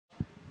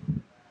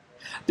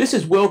This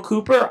is Will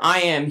Cooper.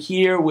 I am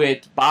here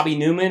with Bobby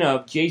Newman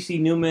of J.C.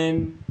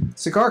 Newman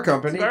Cigar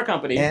Company.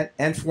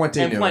 And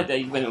Fuente Newman.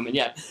 Fuente Newman,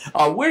 yeah.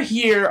 We're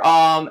here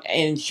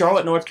in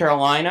Charlotte, North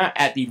Carolina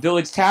at the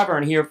Village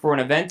Tavern here for an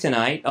event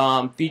tonight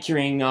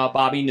featuring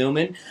Bobby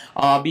Newman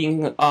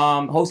being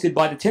hosted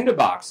by the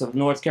Tinderbox of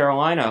North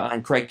Carolina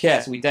and Craig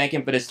Kess. We thank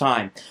him for this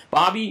time.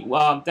 Bobby,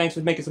 thanks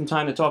for making some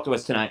time to talk to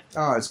us tonight.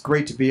 Oh, it's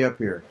great to be up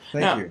here.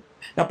 Thank you.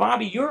 Now,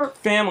 Bobby, your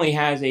family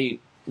has a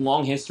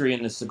long history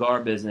in the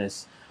cigar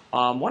business.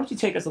 Why don't you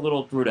take us a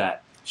little through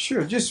that?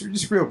 Sure,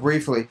 just real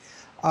briefly.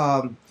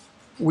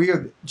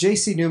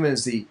 J.C. Newman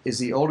is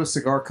the oldest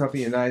cigar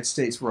company in the United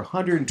States. We're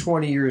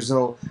 120 years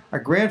old. Our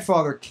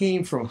grandfather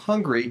came from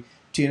Hungary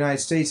to the United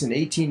States in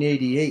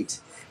 1888,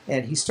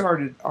 and he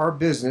started our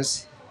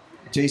business,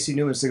 J.C.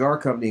 Newman Cigar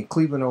Company, in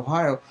Cleveland,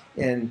 Ohio,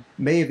 in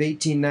May of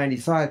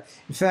 1895.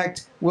 In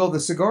fact, well, the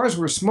cigars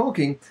we're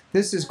smoking,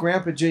 this is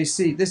Grandpa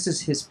J.C. This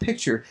is his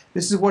picture.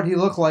 This is what he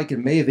looked like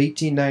in May of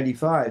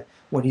 1895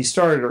 when he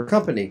started our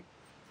company.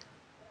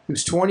 He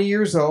was 20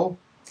 years old.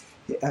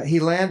 He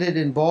landed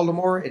in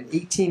Baltimore in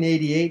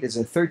 1888 as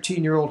a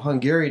 13-year-old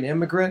Hungarian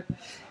immigrant.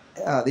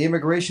 The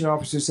immigration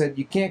officer said,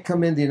 "You can't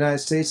come in the United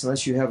States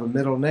unless you have a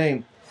middle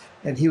name."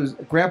 And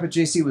Grandpa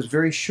J.C. was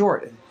very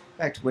short. In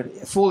fact, when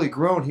fully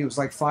grown, he was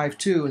like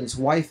 5'2", and his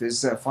wife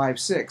is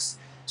 5'6".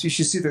 So you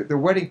should see their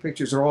wedding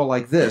pictures are all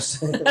like this,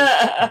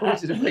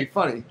 which is very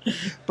funny.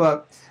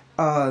 But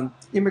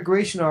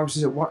immigration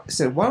officer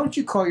said, "Why don't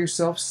you call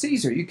yourself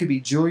Caesar? You could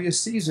be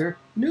Julius Caesar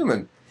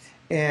Newman."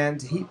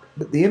 And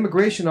the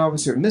immigration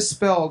officer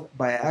misspelled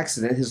by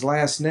accident his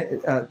last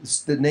name,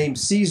 the name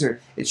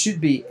Caesar. It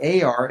should be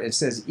A.R. It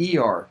says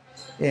E.R.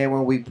 And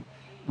when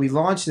we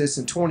launched this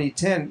in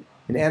 2010,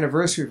 an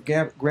anniversary of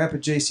Grandpa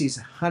J.C.'s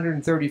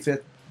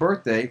 135th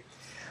birthday,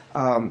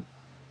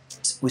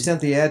 we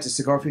sent the ad to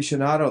Cigar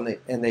Aficionado,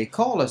 and they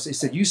called us. They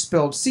said, "You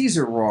spelled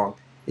Caesar wrong.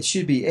 It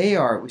should be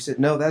A.R." We said,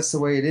 "No, that's the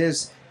way it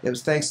is." It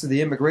was thanks to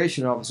the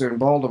immigration officer in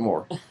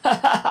Baltimore.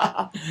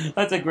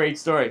 That's a great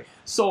story.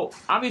 So,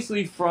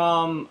 obviously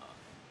from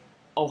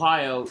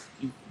Ohio,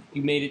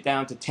 you made it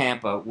down to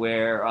Tampa,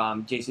 where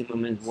J.C.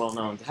 Newman is well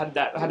known. How did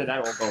that all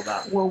go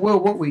about? Well,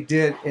 what we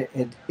did,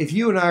 and if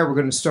you and I were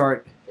going to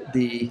start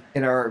and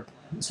our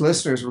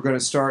listeners were going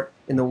to start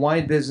in the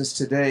wine business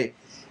today,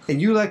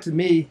 and you elected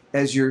me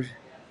as your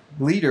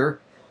leader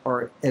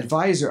or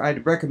advisor,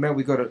 I'd recommend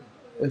we go to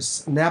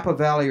Napa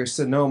Valley or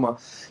Sonoma.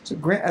 So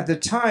at the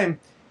time,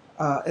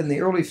 in the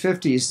early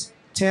 50s,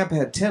 Tampa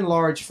had 10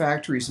 large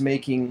factories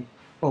making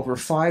over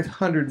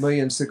 500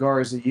 million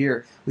cigars a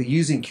year with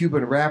using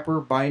Cuban wrapper,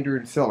 binder,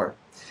 and filler.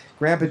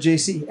 Grandpa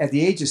J.C., at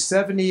the age of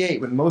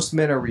 78, when most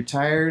men are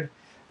retired,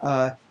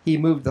 he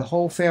moved the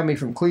whole family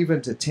from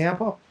Cleveland to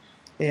Tampa,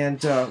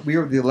 and we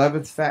were the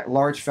 11th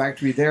large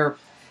factory there.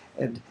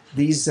 And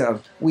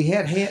we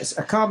had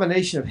a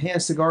combination of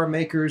hand cigar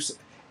makers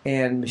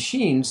and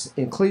machines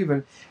in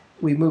Cleveland.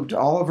 We moved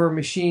all of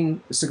our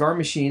cigar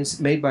machines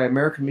made by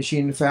American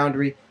Machine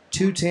Foundry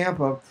to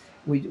Tampa.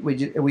 We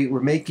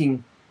were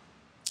making,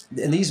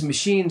 and these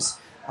machines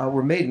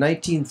were made in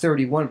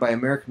 1931 by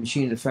American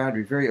Machine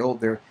Foundry. Very old.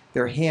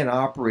 They're hand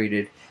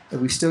operated, and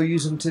we still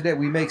use them today.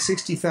 We make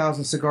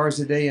 60,000 cigars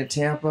a day in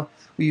Tampa.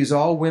 We use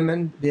all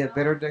women. They have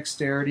better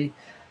dexterity.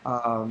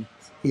 They're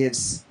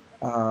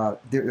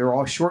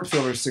all short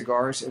filler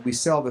cigars, and we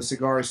sell the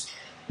cigars.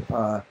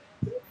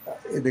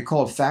 They're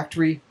called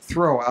factory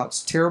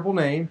throwouts. Terrible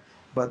name,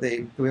 but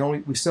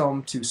we sell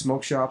them to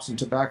smoke shops and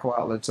tobacco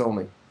outlets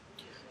only.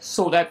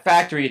 So that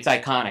factory, it's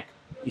iconic.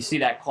 You see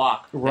that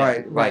clock.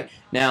 Right.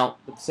 Now,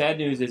 the sad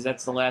news is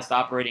that's the last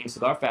operating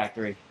cigar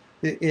factory.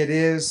 It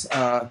is.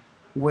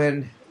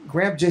 When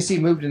Grandpa J.C.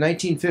 moved in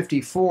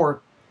 1954,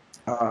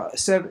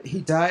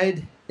 he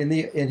died in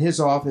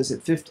his office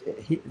at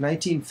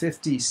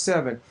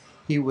 1957.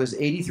 He was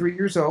 83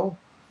 years old,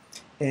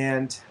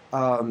 and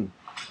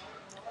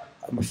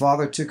my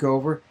father took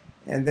over,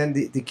 and then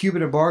the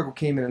Cuban embargo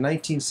came in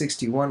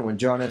 1961 when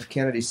John F.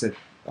 Kennedy said,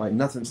 "All right,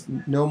 no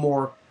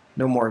more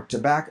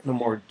tobacco, no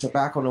more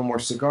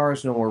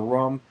cigars, no more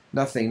rum,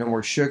 nothing, no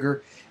more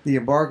sugar." The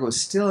embargo is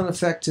still in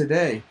effect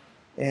today,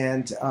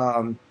 and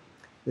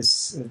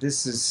this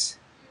is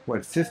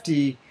what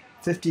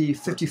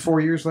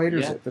 54 years later,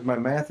 yeah. If my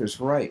math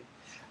is right.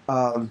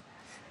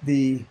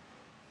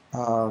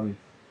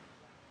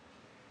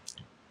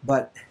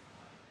 But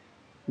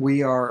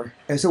we are,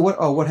 and so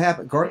what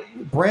happened?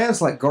 Brands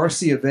like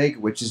Garcia Vega,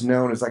 which is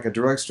known as like a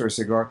drugstore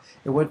cigar,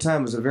 at one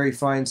time was a very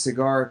fine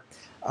cigar.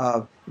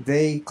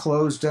 They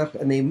closed up,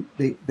 and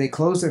they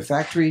closed their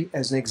factory,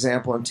 as an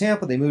example, in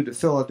Tampa. They moved to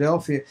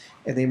Philadelphia,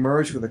 and they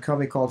merged with a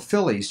company called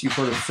Phillies. You've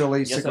heard of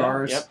Phillies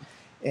cigars? Yep.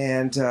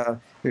 And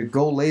their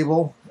Gold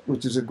Label,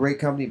 which is a great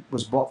company,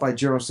 was bought by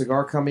General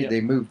Cigar Company. Yep.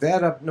 They moved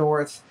that up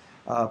north.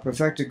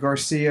 Perfected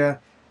Garcia,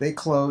 they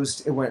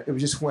closed. It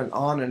just went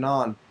on and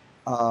on.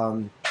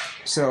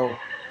 So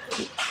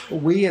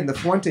we and the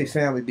Fuente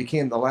family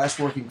became the last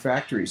working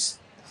factories.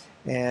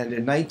 And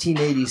in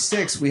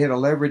 1986, we had a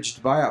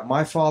leveraged buyout.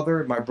 My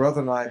father, my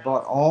brother, and I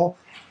bought all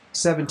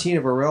 17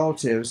 of our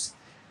relatives,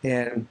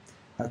 and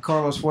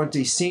Carlos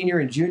Fuente Sr.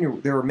 and Jr.,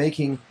 they were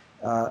making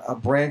a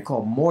brand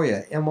called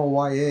Moya,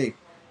 M-O-Y-A,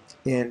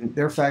 in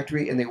their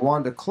factory, and they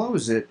wanted to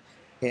close it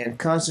and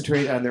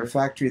concentrate on their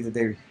factory that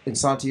they in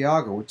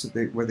Santiago,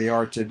 where they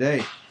are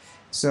today.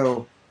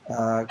 So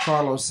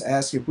Carlos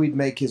asked if we'd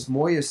make his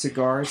Moya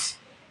cigars,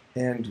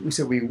 and we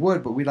said we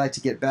would, but we'd like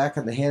to get back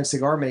on the hand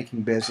cigar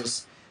making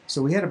business.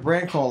 So we had a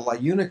brand called La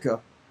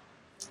Unica,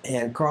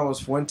 and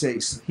Carlos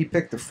Fuentes, he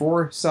picked the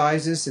 4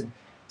 sizes, and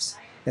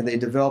they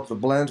developed the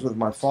blends with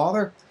my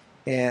father,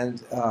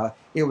 and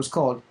it was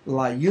called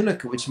La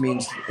Unica, which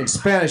means in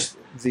Spanish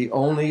the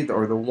only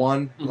or the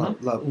one,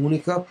 La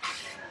Unica,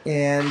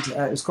 and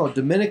it was called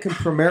Dominican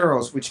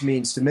Primeros, which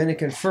means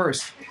Dominican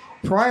first.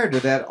 Prior to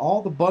that,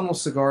 all the bundle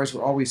cigars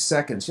were always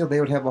seconds. You know, they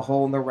would have a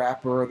hole in the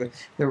wrapper, or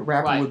the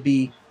wrapper would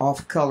be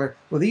off color.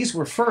 Well, these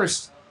were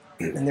first,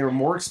 and they were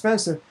more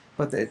expensive,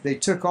 but they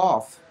took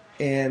off.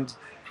 And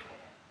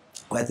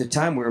at the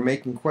time, we were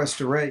making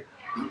Cuesta-Rey.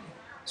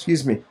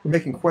 Excuse me, we're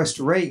making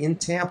Cuesta-Rey in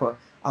Tampa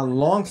on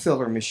long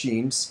filler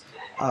machines.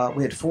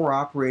 We had 4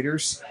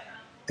 operators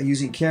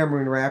using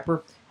Cameroon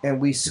wrapper, and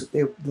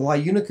La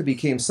Unica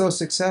became so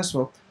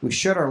successful. We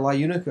shut our La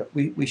Unica,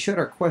 we shut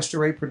our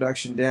Cuesta-Rey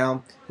production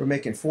down. We're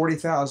making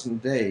 40,000 a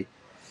day,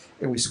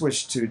 and we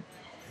switched to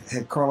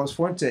had Carlos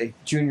Fuente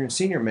Jr. and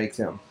Sr. make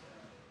them.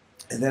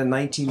 And then in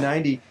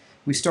 1990,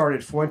 we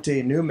started Fuente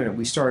and Newman, and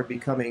we started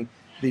becoming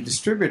the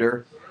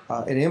distributor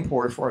and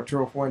importer for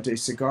Arturo Fuente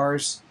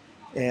Cigars.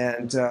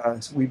 And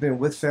we've been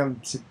with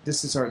them.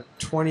 This is our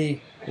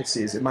let's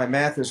see, my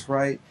math is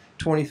right,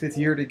 25th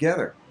year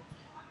together.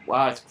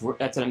 Wow,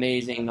 that's an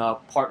amazing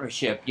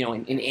partnership. You know,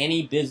 in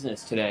any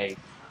business today,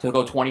 to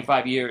go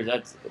 25 years,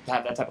 to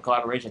have that type of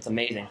collaboration, it's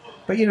amazing.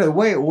 But you know, the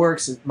way it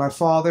works is my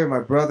father, my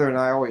brother, and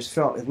I always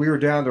felt if we were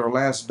down to our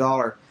last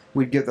dollar,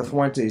 we'd give the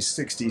Fuentes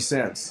 60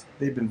 cents.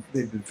 They've been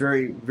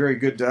very, very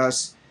good to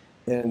us.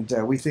 And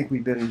we think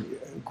we've been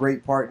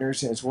great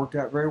partners, and it's worked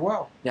out very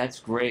well. That's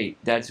great.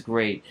 That's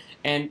great.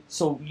 And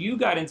so you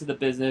got into the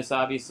business,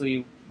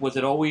 obviously. Was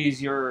it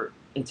always your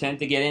intent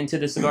to get into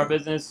the cigar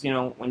business, you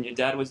know, when your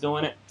dad was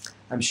doing it?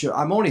 I'm sure.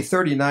 I'm only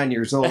 39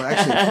 years old.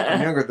 Actually,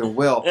 I'm younger than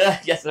Will.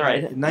 Yes, all right.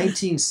 In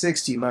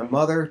 1960, my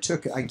mother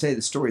took, I can tell you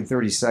the story in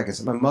 30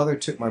 seconds. My mother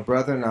took my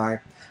brother and I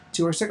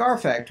to her cigar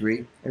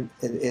factory. And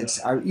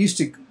I used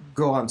to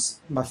go on,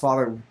 my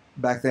father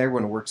back then,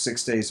 everyone worked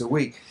 6 days a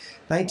week.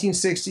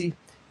 1960,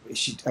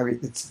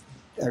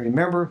 I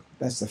remember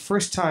that's the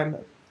first time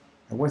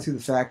I went through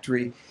the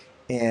factory,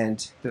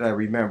 and that I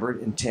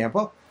remembered in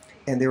Tampa,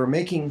 and we were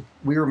making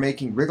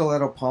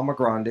Rigoletto Palma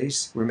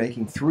Grandes. We were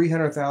making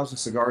 300,000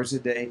 cigars a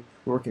day,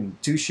 working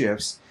 2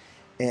 shifts,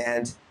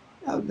 and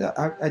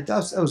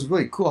that was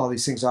really cool how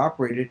these things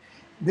operated.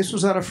 This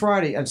was on a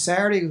Friday. On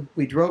Saturday,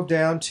 we drove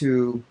down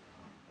to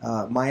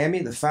Miami,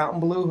 the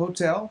Fontainebleau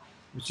Hotel,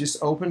 which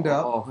just opened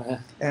up,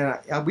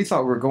 and we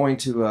thought we were going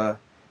to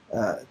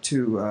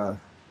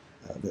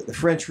the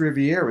French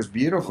Riviera. It was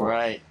beautiful.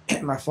 Right.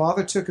 And my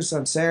father took us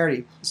on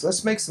Saturday, so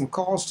let's make some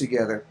calls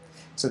together.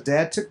 So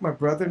Dad took my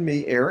brother and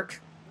me,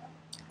 Eric,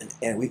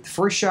 and the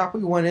first shop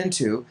we went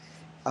into,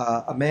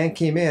 a man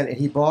came in and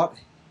he put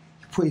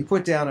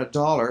down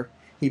 $1.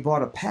 He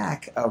bought a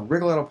pack of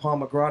Rigoletto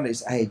Palma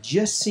Grandes I had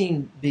just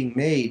seen being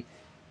made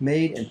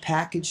and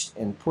packaged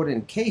and put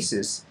in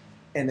cases,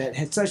 and it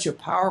had such a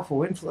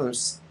powerful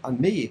influence on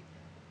me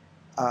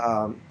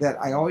that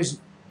I always,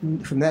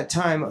 from that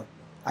time,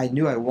 I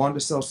knew I wanted to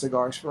sell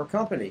cigars for a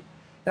company.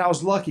 And I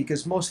was lucky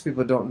because most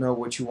people don't know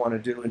what you want to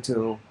do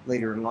until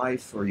later in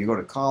life, or you go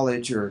to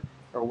college or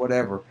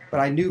whatever. But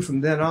I knew from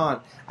then on,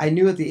 I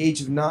knew at the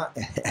age of 9,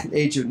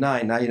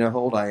 now you know how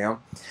old I am,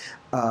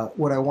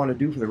 what I want to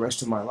do for the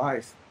rest of my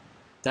life.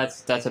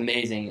 That's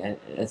amazing.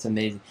 That's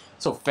amazing.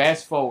 So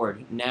fast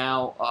forward,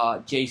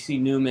 now J.C.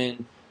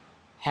 Newman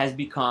has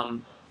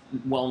become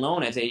well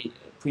known as a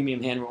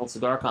premium hand-rolled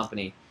cigar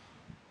company.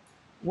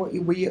 Well,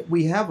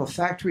 we have a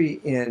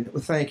factory in,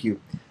 well, thank you.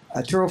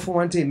 Arturo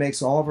Fuente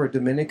makes all of our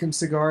Dominican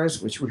cigars,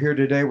 which we're here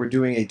today. We're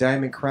doing a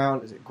Diamond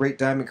Crown, a great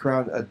Diamond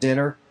Crown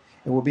dinner,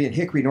 and we'll be in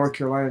Hickory, North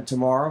Carolina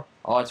tomorrow.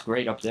 Oh, it's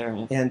great up there.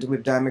 Man. And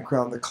with Diamond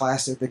Crown, the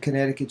classic, the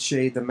Connecticut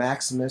shade, the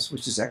Maximus,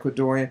 which is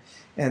Ecuadorian,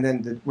 and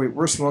then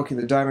we're smoking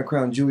the Diamond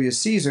Crown Julius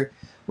Caesar,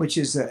 which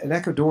is an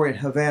Ecuadorian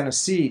Havana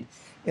seed.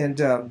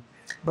 And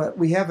but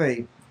we have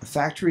a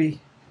factory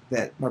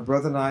that my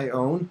brother and I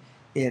own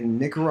in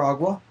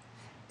Nicaragua.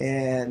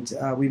 And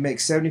we make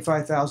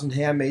 75,000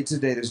 handmades a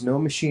day. There's no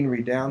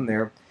machinery down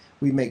there.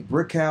 We make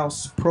Brick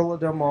House, Perla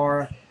Del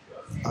Mar,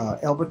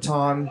 El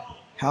Baton,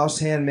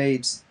 House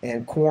Handmades,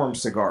 and Quorum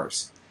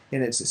cigars.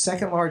 And it's the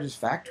second largest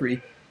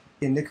factory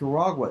in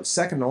Nicaragua. It's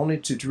second only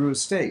to Drew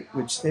Estate,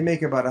 which they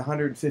make about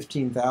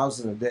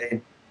 115,000 a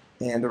day.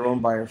 And they're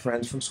owned by our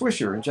friends from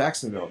Swisher in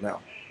Jacksonville now.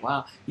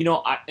 Wow. You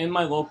know, in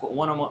my local,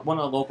 one of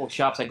the local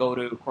shops I go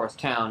to across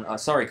town,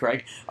 sorry,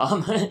 Craig,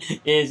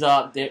 is,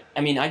 I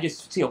mean, I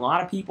just see a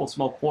lot of people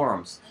smoke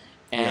Quorums.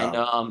 And,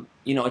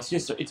 you know,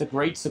 it's a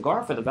great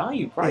cigar for the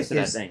value price of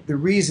that thing. The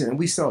reason,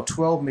 we sell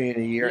 $12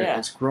 million a year, and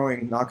it's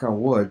growing, knock on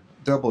wood,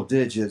 double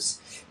digits,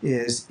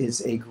 is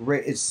it's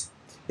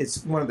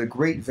it's one of the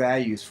great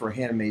values for a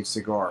handmade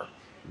cigar.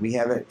 We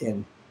have it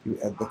in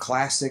the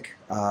classic,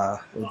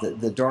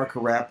 the darker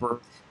wrapper.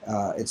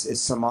 It's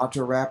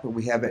Sumatra wrapper.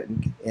 We have it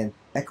in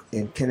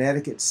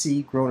Connecticut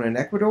seed grown in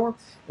Ecuador,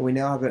 and we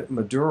now have it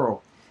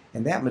Maduro.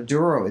 And that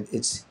Maduro,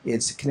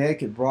 it's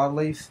Connecticut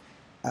broadleaf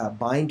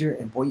binder,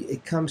 and boy,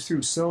 it comes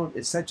through so.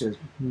 It's such a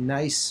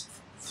nice,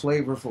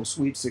 flavorful,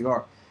 sweet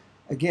cigar.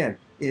 Again,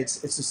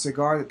 it's a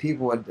cigar that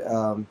people would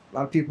a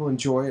lot of people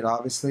enjoy it.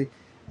 Obviously,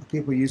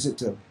 people use it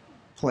to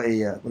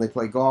play when they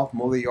play golf,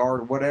 mow the yard,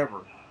 or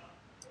whatever,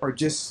 or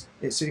just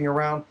it's sitting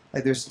around.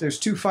 Like there's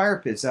 2 fire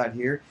pits out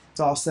here. It's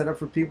all set up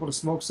for people to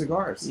smoke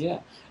cigars. Yeah.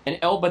 And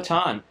El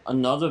Baton,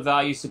 another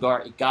value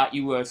cigar. It got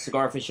you a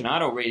Cigar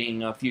Aficionado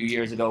rating a few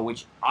years ago,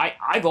 which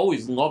I've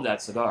always loved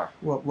that cigar.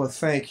 Well,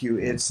 thank you.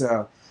 It's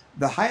the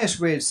highest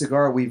rated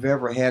cigar we've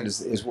ever had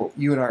is what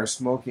you and I are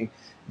smoking.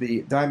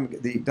 The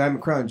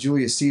Diamond Crown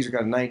Julius Caesar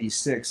got a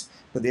 96,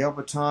 but the El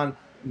Baton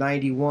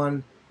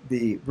 91,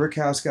 the Brick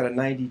House got a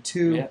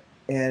 92, yeah.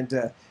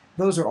 And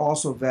those are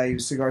also value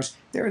cigars.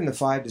 They're in the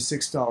 $5 to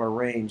 $6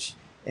 range,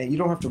 and you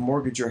don't have to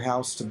mortgage your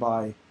house to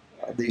buy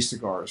these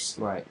cigars.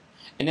 Right.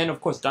 And then, of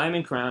course,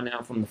 Diamond Crown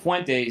now from the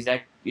Fuentes,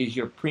 that is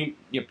your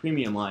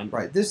premium line.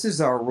 Right. This is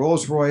our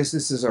Rolls Royce.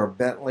 This is our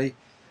Bentley.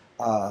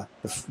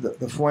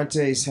 The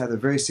Fuentes had a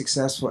very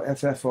successful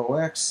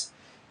FFOX,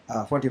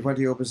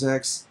 Fuente Opus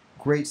X.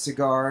 Great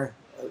cigar.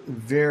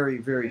 Very,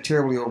 very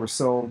terribly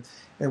oversold.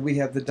 And we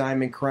have the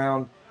Diamond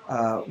Crown.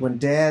 When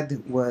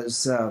Dad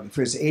was,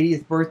 for his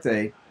 80th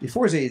birthday,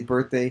 before his 80th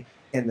birthday,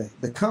 and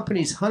the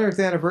company's 100th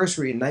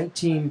anniversary in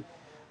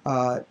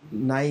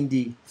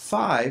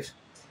 1995,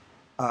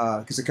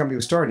 because the company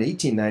was started in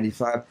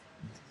 1895,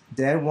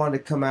 Dad wanted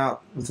to come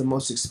out with the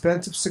most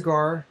expensive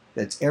cigar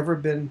that's ever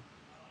been.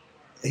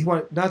 He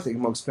wanted not the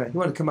most expensive. He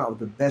wanted to come out with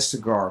the best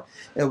cigar.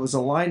 It was a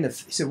line of.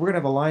 He said we're going to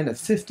have a line of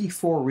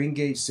 54 ring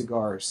gauge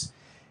cigars,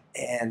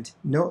 and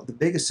no, the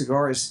biggest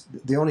cigars,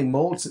 the only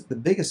molds, the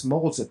biggest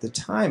molds at the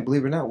time,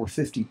 believe it or not, were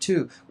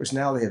 52. Whereas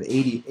now they have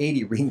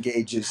 80 ring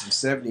gauges and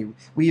 70.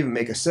 We even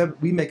make a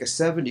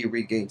 70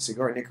 ring gauge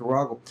cigar in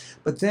Nicaragua.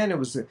 But then it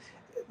was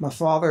our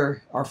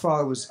father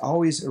was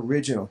always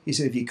original. He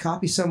said, if you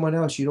copy someone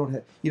else,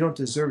 you don't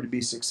deserve to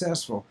be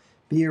successful.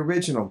 Be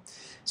original.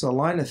 So a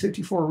line of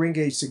 54 ring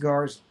gauge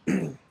cigars,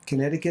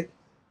 Connecticut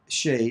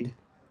shade,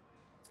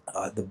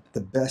 the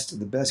best of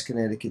the best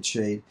Connecticut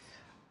shade,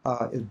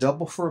 is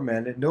double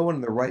fermented. No one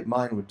in their right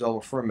mind would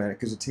double ferment it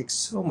because it takes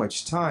so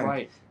much time.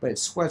 Right. But it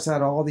sweats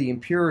out all the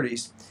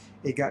impurities.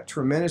 It got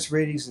tremendous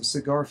ratings in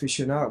Cigar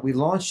Aficionado. We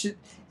launched it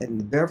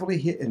in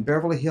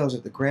Beverly Hills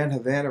at the Grand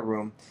Havana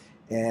Room,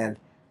 and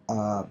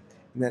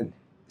then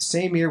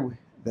same year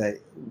the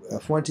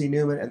Fuente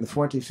Newman and the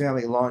Fuente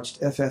family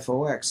launched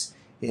FFOX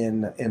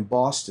in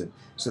Boston.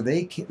 So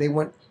they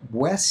went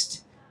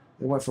west.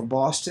 They went from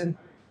Boston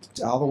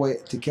all the way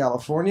to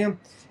California,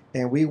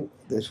 and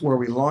that's where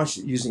we launched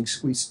it using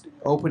talking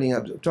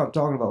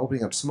about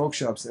opening up smoke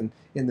shops in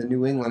the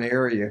New England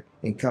area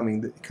and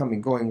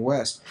going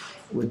west.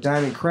 With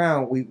Diamond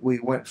Crown, we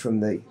went from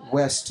the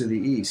west to the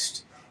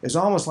east. It's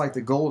almost like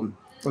the golden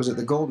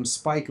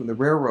spike of the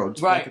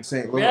railroads back in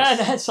St. Louis. Yeah,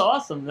 that's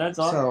awesome. That's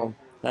awesome.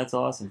 That's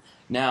awesome.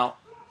 Now,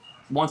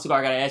 one cigar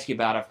I got to ask you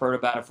about. I've heard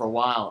about it for a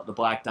while. The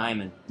Black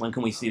Diamond. When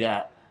can we see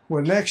that?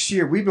 Well, next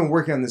year we've been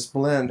working on this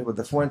blend with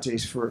the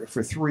Fuentes for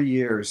 3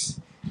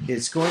 years.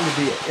 It's going to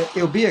be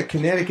it'll be a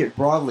Connecticut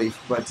broadleaf,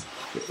 but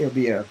it'll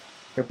be a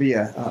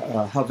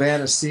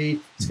Havana seed.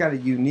 It's got a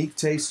unique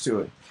taste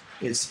to it.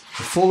 It's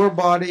fuller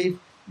bodied,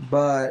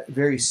 but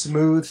very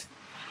smooth.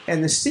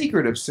 And the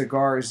secret of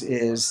cigars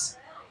is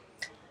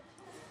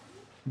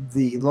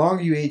the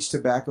longer you age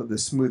tobacco, the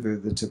smoother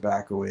the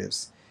tobacco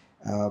is.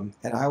 And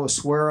I will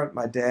swear on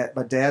my dad.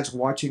 My dad's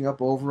watching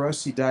up over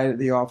us. He died at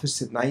the office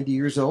at 90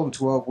 years old and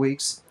 12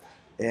 weeks,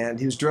 and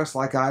he was dressed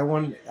like I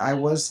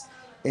was.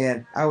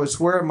 And I would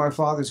swear on my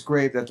father's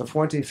grave that the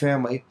Fuente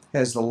family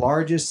has the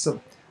largest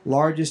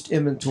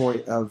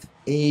inventory of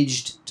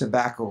aged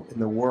tobacco in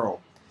the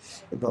world.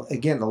 But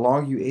again, the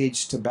longer you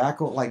age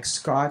tobacco, like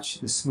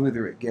Scotch, the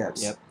smoother it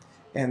gets. Yep.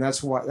 And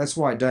that's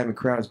why Diamond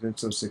Crown has been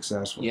so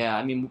successful. Yeah,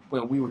 I mean,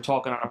 we were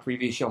talking on a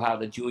previous show how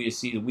the Julius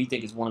Caesar we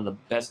think is one of the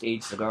best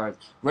aged cigars.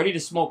 Ready to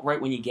smoke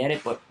right when you get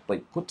it, but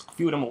put a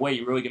few of them away.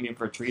 You're really going to be in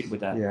for a treat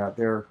with that. Yeah,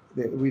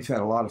 we've had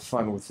a lot of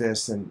fun with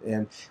this,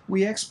 and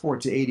we export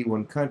to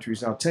 81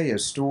 countries. And I'll tell you a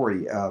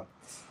story,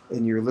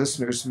 and your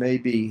listeners may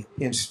be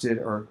interested,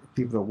 or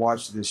people that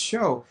watch this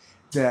show,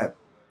 that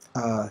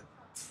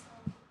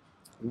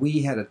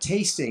we had a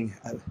tasting.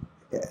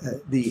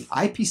 The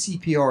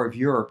IPCPR of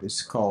Europe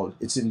it's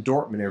in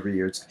Dortmund every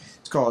year. It's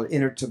called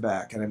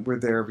Intertobac, and we're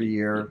there every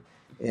year.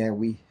 And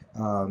we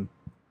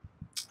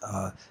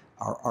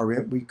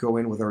we go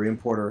in with our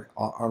importer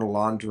Arnold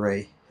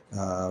Andre.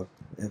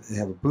 They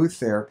have a booth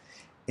there,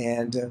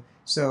 and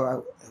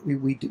so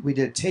we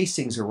did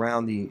tastings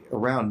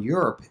around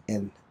Europe,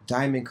 and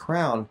Diamond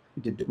Crown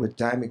we did with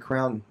Diamond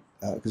Crown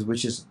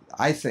which is,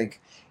 I think,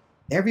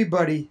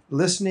 everybody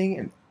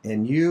listening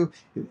and you,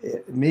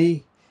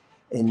 me.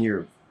 And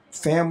your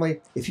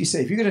family. If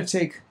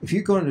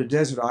you're going to a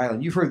desert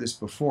island, you've heard this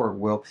before,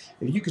 Will.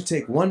 If you could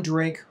take one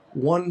drink,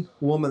 one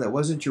woman that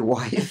wasn't your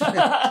wife,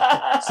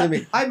 so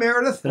me, hi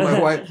Meredith, my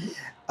wife,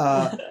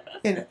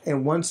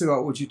 and one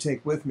cigar, would you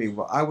take with me?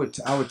 Well, I would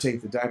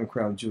take the Diamond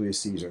Crown Julius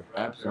Caesar.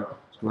 Absolutely.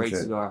 Great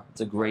cigar.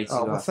 It's a great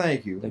cigar. Oh, well,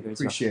 thank you.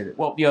 Appreciate it.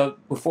 Well,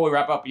 before we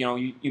wrap up,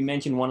 you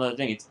mentioned one other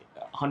thing. It's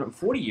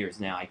 140 years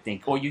now, I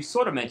think. Well, you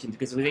sort of mentioned,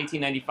 because it was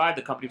 1895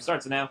 the company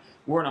started, so now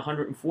we're in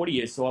 140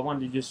 years. So I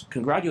wanted to just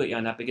congratulate you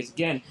on that, because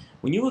again,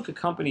 when you look at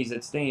companies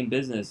that stay in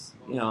business,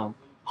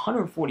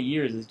 140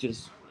 years is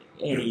just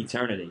an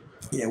eternity.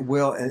 Yeah,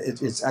 well,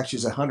 it's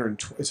actually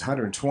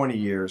 120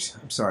 years.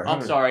 I'm sorry.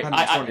 I'm sorry.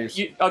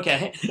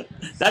 Okay,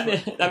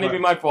 that may be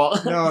my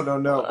fault.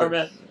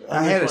 No.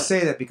 I had to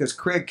say that because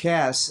Craig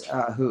Cass,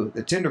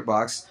 the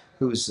Tinderbox,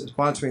 who's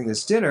sponsoring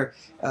this dinner,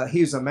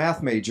 he was a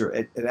math major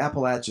at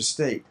Appalachia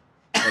State.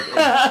 And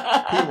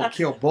he will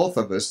kill both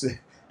of us.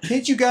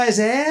 Can't you guys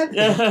add?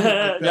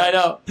 Yeah, I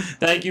know.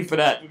 Thank you for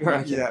that.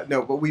 Yeah,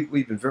 no, but we've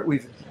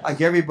like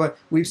everybody,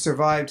 we've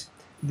survived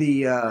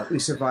we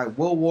survived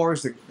world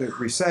wars, the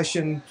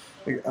recession,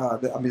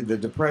 the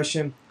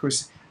depression. Of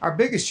course, our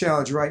biggest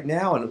challenge right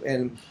now,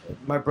 and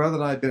my brother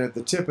and I have been at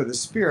the tip of the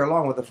spear,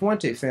 along with the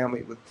Fuente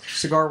family, with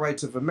Cigar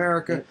Rights of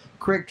America.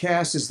 Craig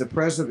Cass is the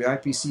president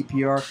of the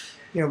IPCPR,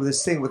 with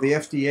this thing with the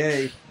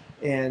FDA,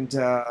 and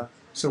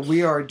so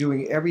we are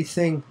doing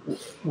everything.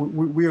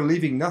 We are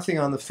leaving nothing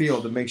on the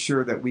field to make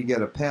sure that we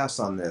get a pass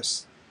on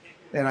this,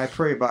 and I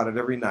pray about it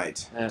every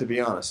night, to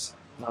be honest.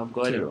 I'm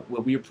glad.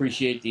 Well, we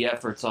appreciate the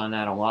efforts on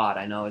that a lot.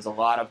 I know there's a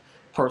lot of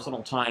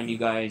personal time you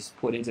guys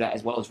put into that,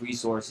 as well as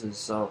resources.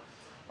 So,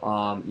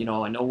 I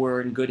know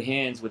we're in good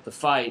hands with the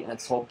fight.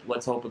 Let's hope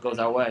it goes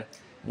our way.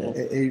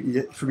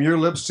 Yeah. From your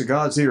lips to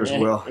God's ears,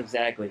 Will.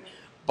 Exactly.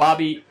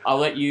 Bobby, I'll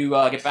let you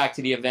get back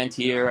to the event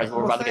here as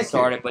we're about to get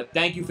started. But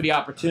thank you for the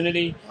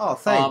opportunity. Oh,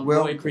 thank you,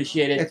 Will. Really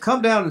appreciate it. Yeah,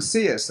 come down and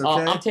see us,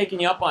 okay? I'm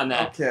taking you up on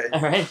that. Okay.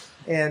 All right.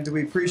 And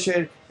we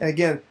appreciate it. And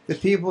again, the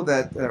people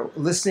that are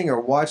listening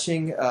or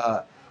watching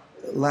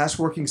Last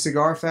Working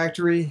Cigar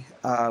Factory,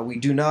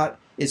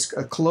 it's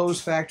a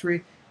closed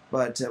factory,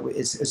 but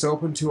it's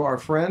open to our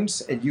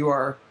friends, and you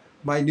are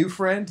my new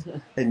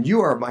friend, and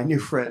you are my new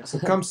friend. So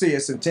come see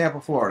us in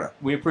Tampa, Florida.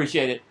 We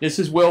appreciate it. This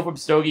is Will from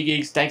Stogie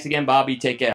Geeks. Thanks again, Bobby. Take care.